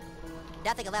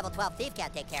 Nothing a level 12 thief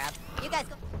can't take care of. You guys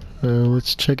go.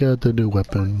 Let's check out the new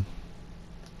weapon.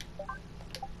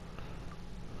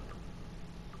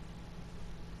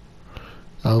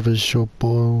 Alva's short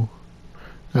bow.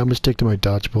 I'm gonna stick to my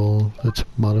dodgeball. Let's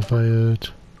modify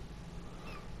it.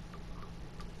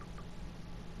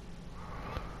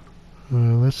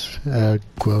 Let's add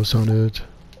gross on it.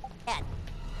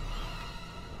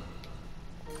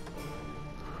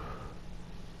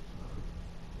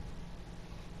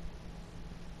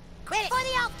 Quit it for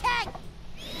the Elf King!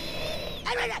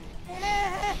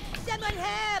 Someone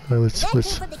help!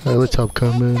 Let's help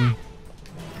come in.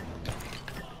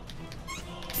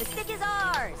 The stick is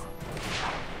ours!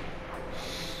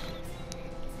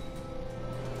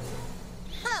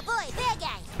 Oh boy, bad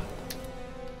guys!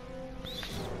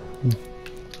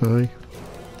 Alright.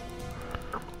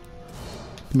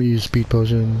 Let me use speed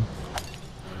potion.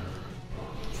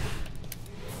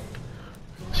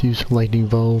 Let's use lightning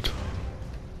bolt.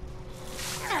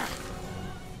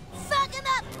 Fuck him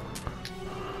up!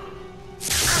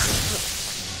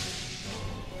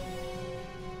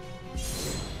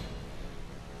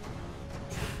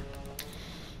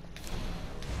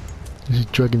 This is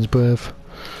Dragon's Breath.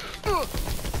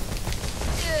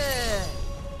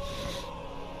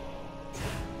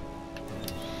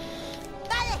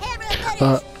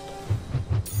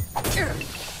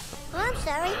 I'm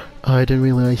sorry. I didn't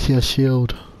realize he has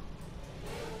shield.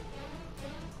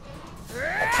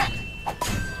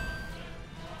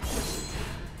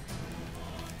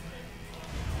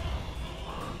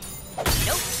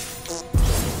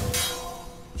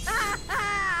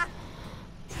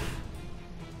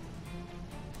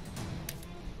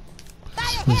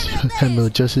 Handle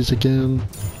justice again.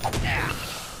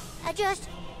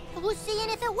 We're seeing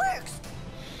if it works.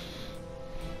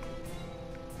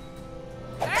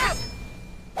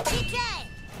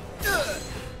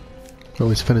 Well,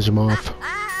 let's finish him off.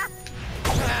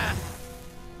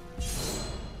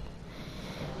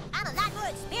 I'm a lot more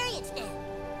experienced now.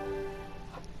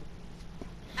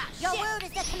 Your word is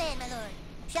the command, my lord.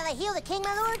 Shall I heal the king,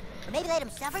 my lord? Or maybe let him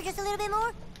suffer just a little bit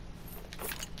more?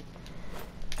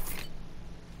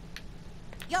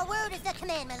 Your word is the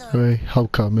command, my lord. Alright,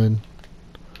 help come in.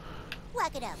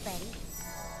 Walk it out, buddy.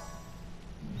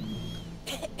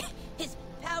 His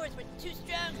powers were too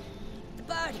strong. The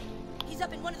bard, he's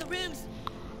up in one of the rooms.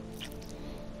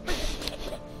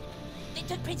 They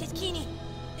took Princess Keene.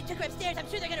 They took her upstairs. I'm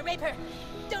sure they're gonna rape her.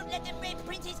 Don't let them rape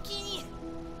Princess Keene.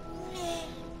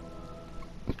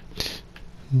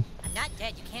 I'm not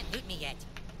dead. You can't loot me yet.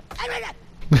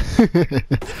 You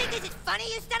think this is funny,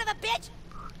 you son of a bitch?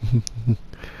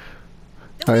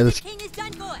 The Wizard King is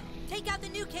done for. Take out the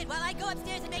new kid while I go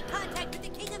upstairs and make contact with the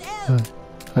King of Hell.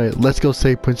 Alright, let's go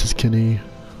save Princess Keene.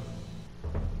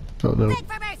 Oh no. Beg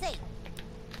for mercy.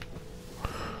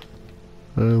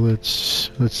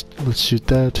 Let's shoot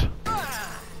that.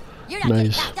 You're not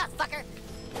Nice. getting backed up, fucker.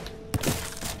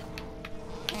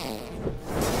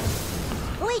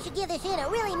 We should give this in a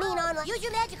really mean online. Use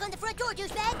your magic on the front door,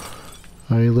 douchebag.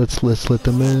 Alright, let's let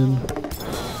them in.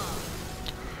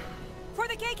 For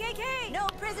the KKK! No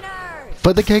prisoners!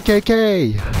 For the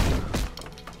KKK!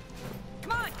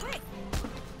 Come on, quick!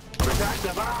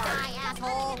 Die,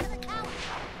 asshole!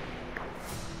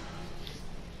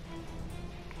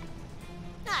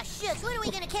 Ah, shucks, when are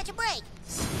we gonna catch a break?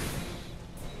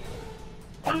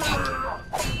 I'm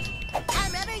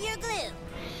rubber, you're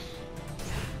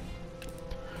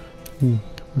glue.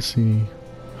 Let's see.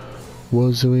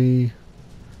 Rosary.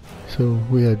 So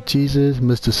we had Jesus,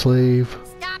 Mr. Slave.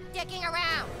 Stop dicking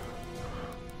around.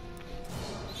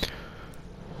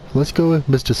 Let's go with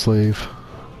Mr. Slave.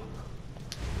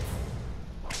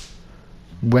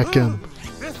 Wreck him.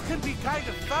 This can be kind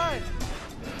of fun.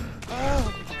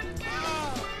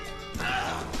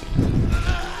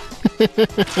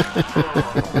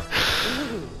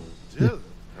 Dude,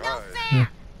 No fair.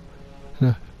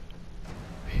 No.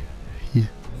 He,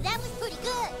 That was pretty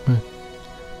good.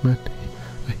 man,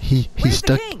 he's Where's the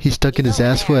stuck. king? He's stuck in He's his over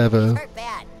ass there. He's forever. hurt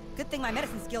bad. Good thing my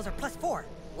medicine skills are +4.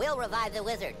 We'll revive the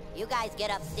wizard. You guys get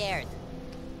upstairs.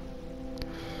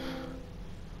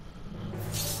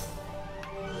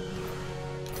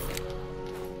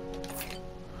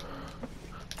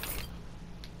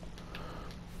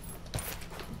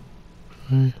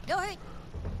 Alright, Go hurry.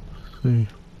 see.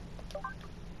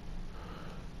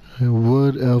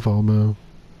 Wood elf armor.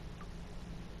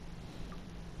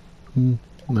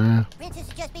 Nah. Princess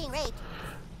is just being raped.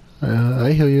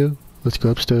 I hear you. Let's go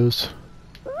upstairs.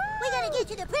 We gotta get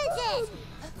to the princess!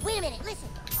 Wait a minute, listen.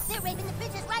 They're raping the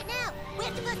princess right now. We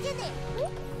have to bust in there.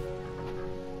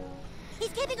 He's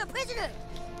keeping her prisoner.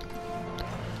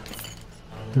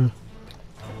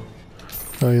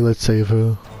 Alright, let's save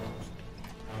her.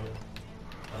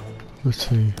 Let's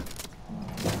see.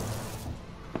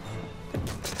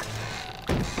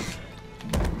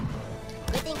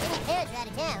 Good thing Kenny's parents are out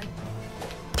of town.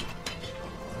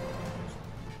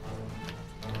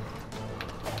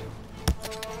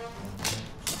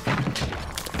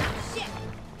 Shit!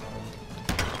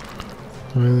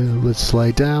 Alright, let's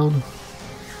slide down.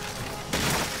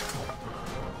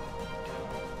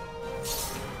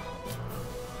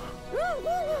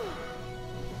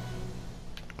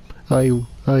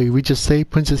 Alright, we just saved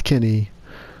Princess Kenny.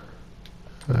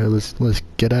 Alright, let's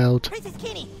get out. Princess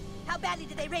Kenny, how badly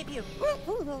did they rape you?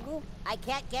 I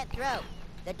can't get through.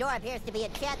 The door appears to be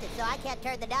enchanted, so I can't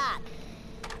turn the knob.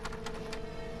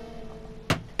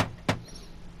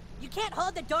 You can't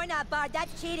hold the doorknob, Bard.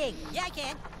 That's cheating. Yeah, I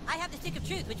can. I have the stick of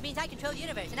truth, which means I control the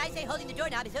universe, and I say holding the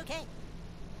doorknob is okay.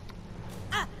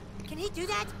 Ah, can he do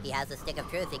that? He has a stick of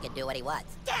truth. He can do what he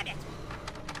wants. Damn it!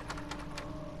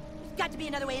 There's got to be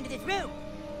another way into this room.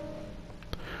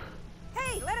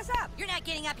 Hey, let us up! You're not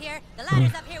getting up here. The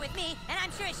ladder's up here with me, and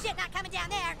I'm sure as shit not coming down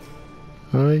there.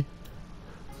 Alright.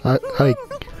 Alright.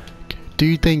 Do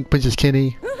you think Princess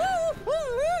Kenny?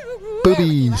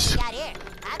 Boobies! What we got here?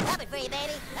 I'm coming for you,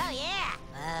 baby. Oh, yeah.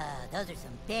 Oh, those are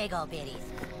some big old bitties.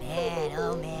 Man,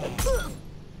 oh, man.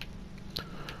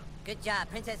 Good job.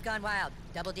 Princess gone wild.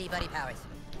 Double D buddy powers.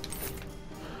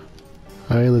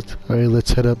 Alright,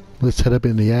 let's head up. Let's head up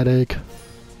in the attic.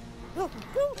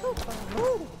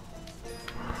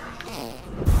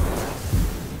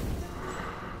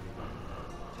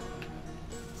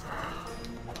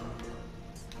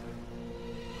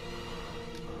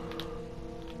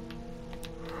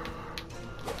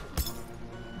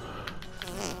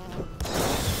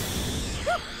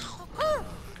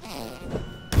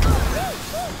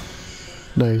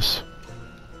 Nice.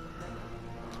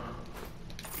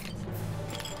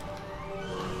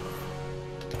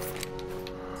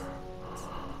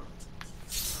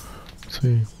 Let's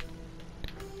see.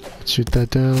 Let's shoot that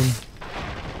down.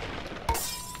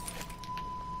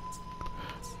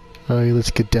 Alright, let's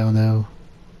get down now.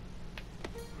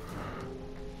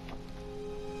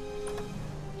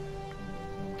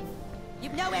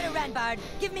 You've nowhere to run, Bard.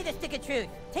 Give me the stick of truth.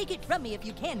 Take it from me if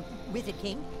you can, Wizard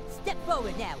King. Step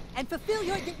forward now and fulfill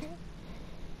your Step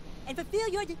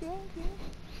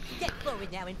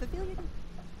forward now and fulfill your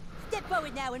Step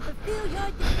forward now and fulfill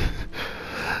your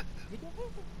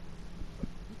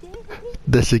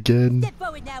This again. Step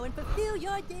forward now and fulfill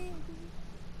your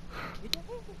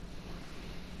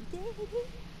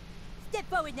Step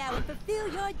forward now and fulfill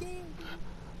your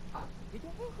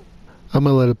I'm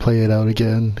gonna let it play it out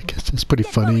again. I guess it's pretty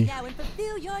Step forward funny. now and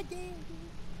fulfill your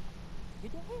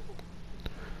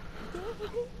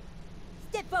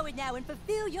Step forward now and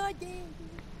fulfill your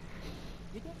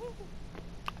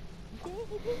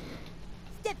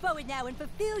Step forward now and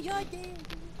fulfill your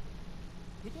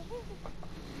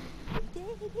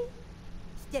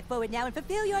Step forward now and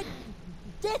fulfill your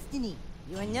destiny.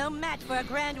 You are no match for a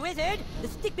Grand Wizard. The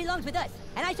stick belongs with us,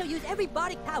 and I shall use every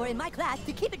bardic power in my class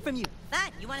to keep it from you.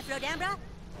 Fine, you want to throw down, bro?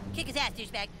 Kick his ass,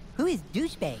 douchebag. Who is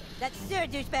douchebag? That's Sir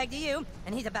Douchebag to you,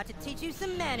 and he's about to teach you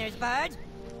some manners, Bard.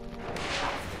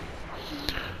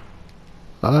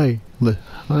 Aye,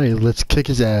 let's kick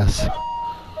his ass.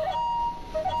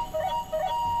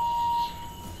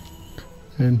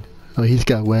 And oh, he's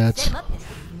got wats. Set him up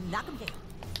and knock him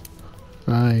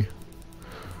down. Aye.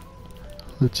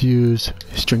 Let's use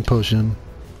string potion.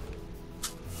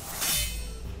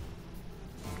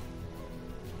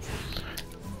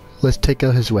 Let's take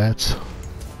out his wats.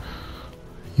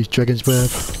 Use Dragon's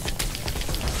Breath.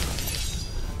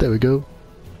 There we go.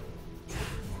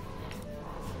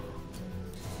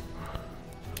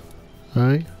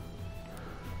 Alright.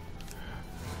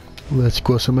 Let's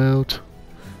gross him out.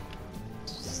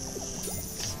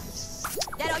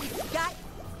 That all you got?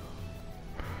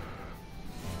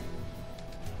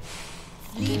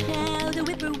 Sleep now, the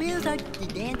whippoorwills are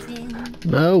dancing.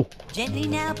 No! Gently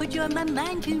now, put your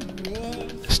mind to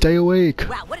rest. Stay awake!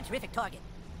 Wow, what a terrific target.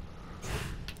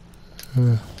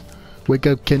 Wake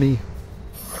up, Kenny.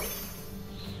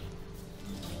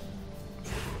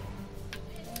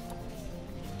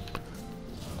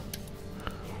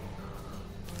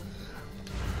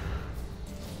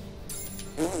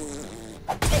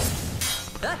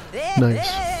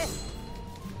 Nice.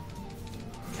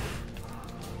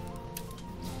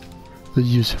 Let's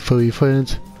use furry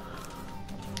friends.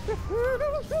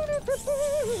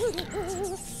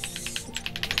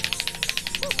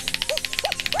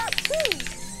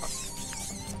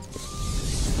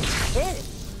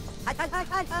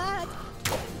 Hot.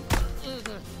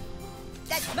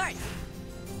 That's smart.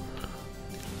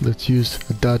 Let's use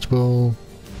a dodgeball.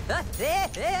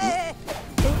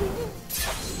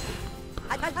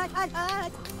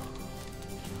 Hot.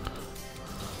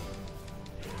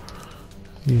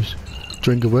 Use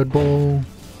drink a Red Bull.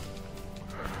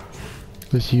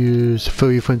 Let's use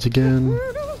furry friends again.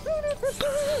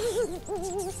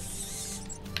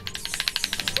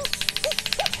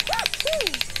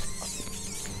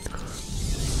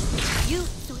 You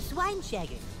swine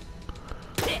shagger.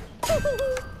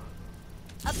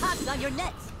 A pop's on your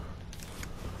nuts.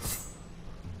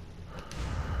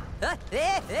 A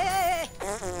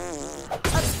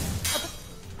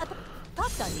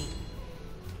pop's on me.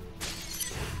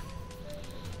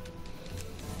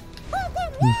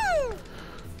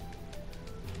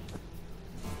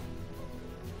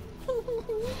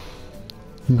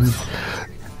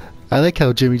 I like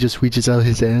how Jimmy just reaches out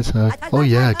his hands. Oh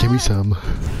yeah, give me some.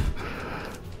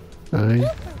 Alright.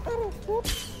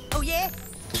 Oh yeah.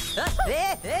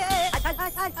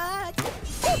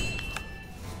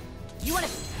 You want a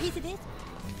piece of this?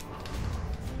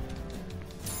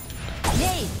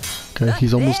 Nay. Okay,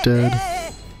 he's almost dead.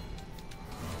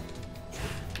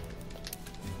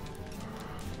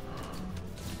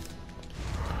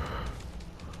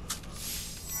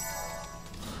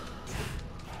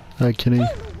 Alright, Kenny.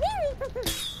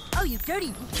 Oh, you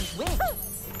dirty witch.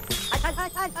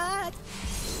 Hot.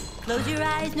 Close your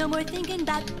eyes, no more thinking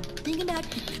about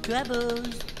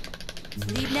troubles.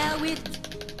 Sleep now with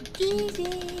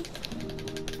Jesus,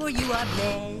 for you are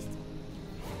blessed.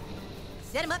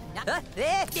 Set him up.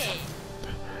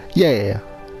 Yeah!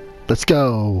 Let's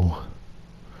go!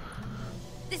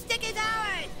 The stick is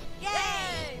ours!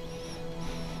 Yay!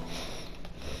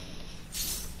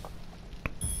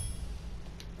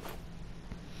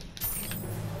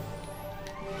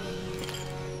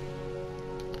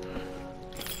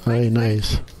 Alright,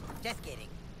 nice. Just kidding.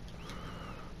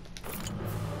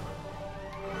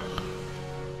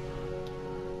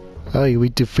 Alright, we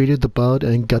defeated the bot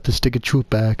and got the stick of truth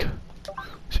back.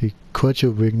 See, Crutch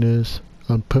of Weakness.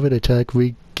 On perfect attack,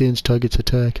 regains target's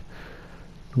attack.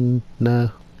 Nah.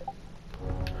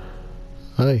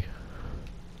 Alright.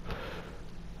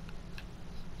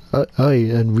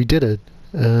 Alright, and we did it.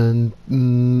 And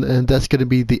that's gonna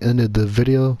be the end of the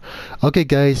video. Okay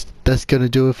guys, that's gonna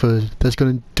do it for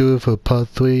part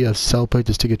 3 of South Park: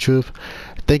 The Stick of Truth.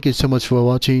 Thank you so much for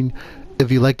watching.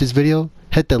 If you like this video,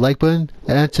 hit that like button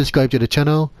and subscribe to the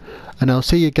channel, and I'll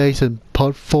see you guys in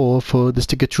part 4 for The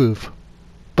Stick of Truth.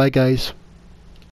 Bye guys.